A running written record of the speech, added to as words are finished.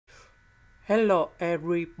Hello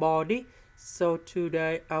everybody, so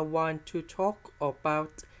today I want to talk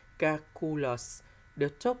about calculus. The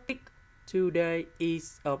topic today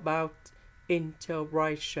is about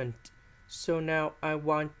integration. So now I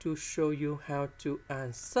want to show you how to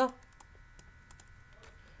answer.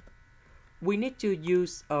 We need to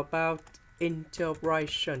use about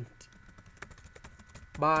integration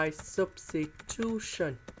by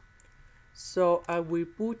substitution. So I will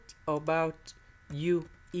put about u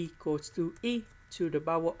equals to e to the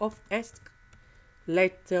power of s.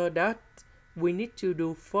 Later that, we need to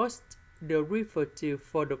do first the derivative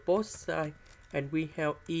for the both sides, and we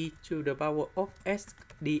have e to the power of s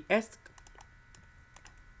ds.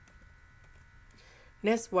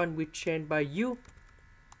 Next one we change by u.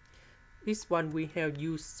 This one we have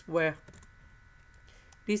u square.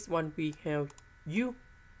 This one we have u.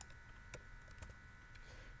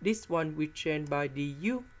 This one we change by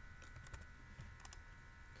du.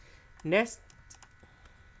 Next,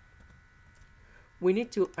 we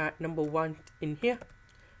need to add number 1 in here.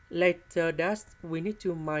 Later that, we need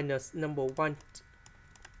to minus number 1.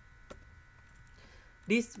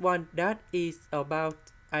 This one that is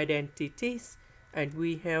about identities, and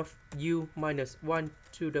we have u minus 1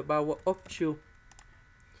 to the power of 2.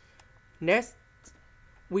 Next,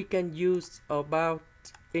 we can use about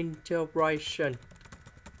integration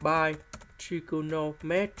by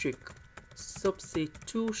trigonometric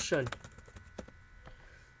substitution.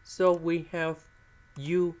 So we have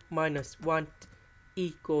u minus 1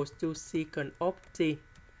 equals to secant of t,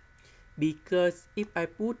 because if I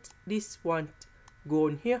put this one go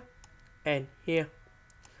in here and here,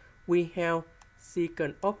 we have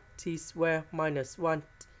secant of t square minus 1.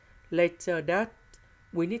 Later that,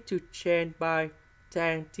 we need to change by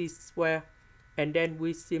tan t square, and then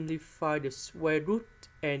we simplify the square root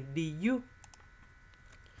and du.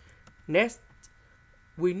 Next,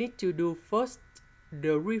 we need to do first the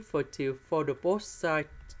derivative for the both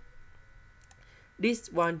sides. This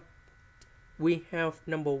one we have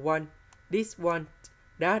number 1. This one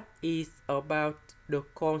that is about the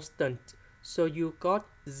constant, so you got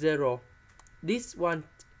 0. This one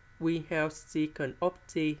we have secant of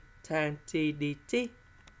t tan t dt.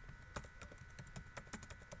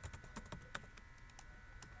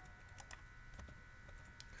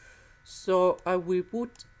 So I will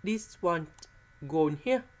put this one go in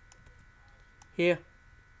here. Here.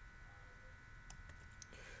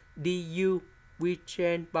 Du we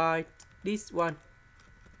change by this one.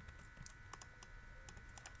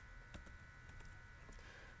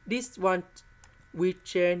 This one we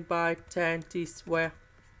change by tan t square.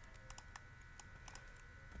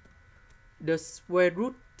 The square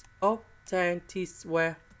root of tan t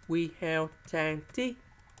square we have tan t.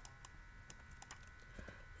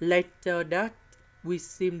 Later that, we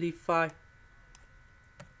simplify.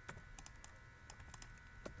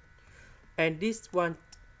 And this one,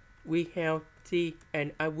 we have t,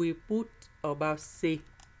 and I will put about c.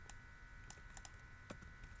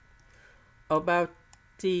 About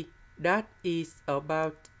t, that is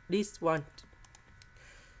about this one.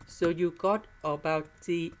 So you got about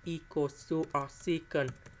t equals to our secant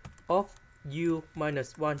of u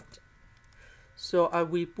minus 1. So I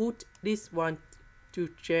will put this one to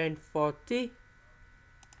change for t.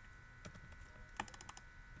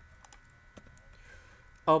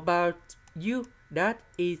 About u, that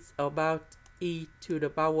is about e to the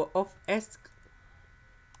power of s.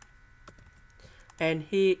 And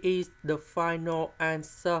here is the final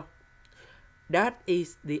answer. That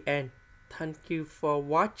is the end. Thank you for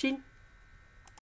watching.